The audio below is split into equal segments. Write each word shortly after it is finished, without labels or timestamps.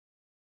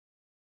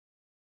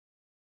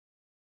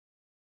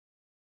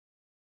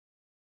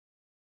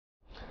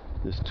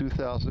This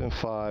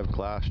 2005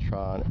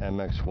 Glastron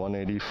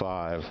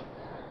MX-185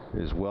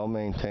 is well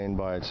maintained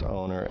by its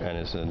owner and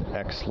is in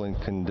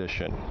excellent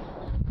condition.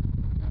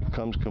 It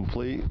comes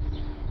complete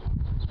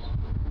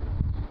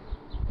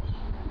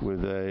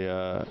with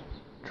a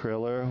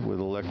trailer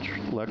with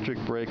electric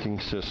braking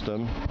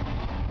system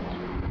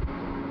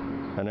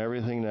and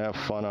everything to have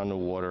fun on the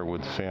water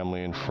with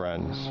family and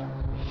friends.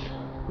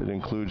 It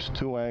includes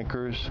 2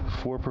 anchors,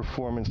 4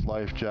 performance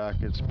life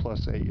jackets,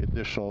 plus a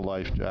additional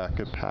life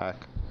jacket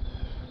pack,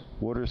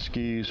 water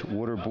skis,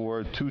 water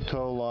board, 2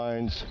 tow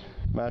lines,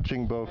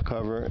 matching boat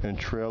cover, and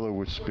trailer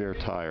with spare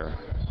tire.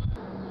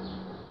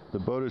 The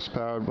boat is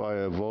powered by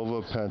a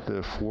Volvo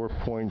Penta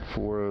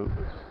 4.4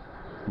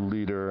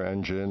 liter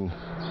engine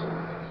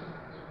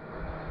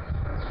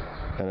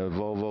and a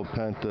Volvo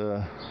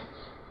Penta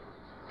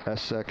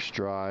SX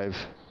drive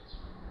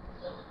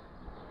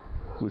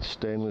with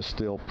stainless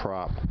steel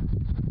prop.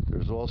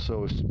 There's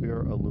also a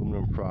spare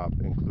aluminum prop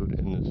included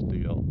in this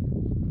deal.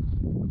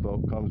 The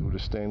boat comes with a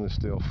stainless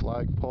steel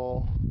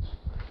flagpole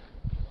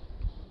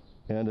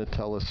and a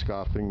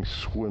telescoping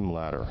swim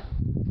ladder.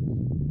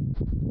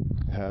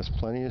 It has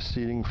plenty of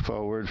seating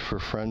forward for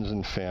friends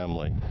and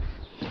family,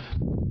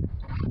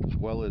 as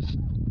well as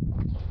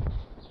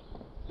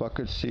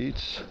bucket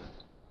seats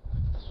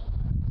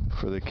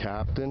for the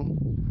captain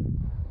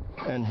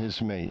and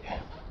his mate.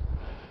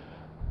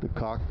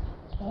 The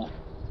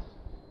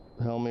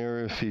helm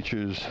area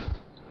features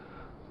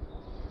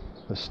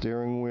a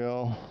steering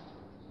wheel,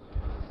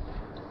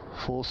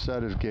 full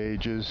set of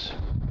gauges,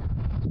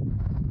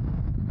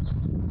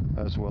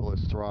 as well as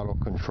throttle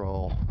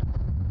control.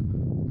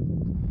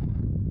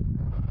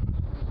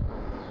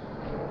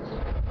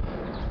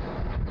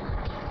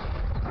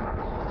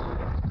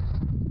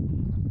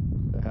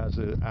 It has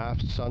an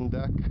aft sun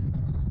deck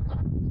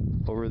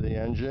over the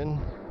engine,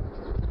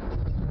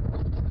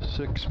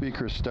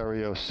 6-speaker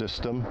stereo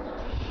system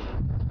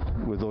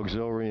with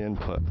auxiliary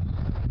input.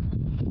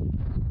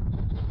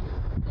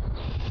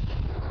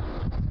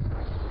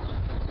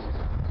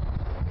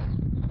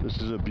 This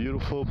is a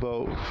beautiful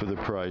boat for the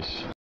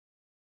price.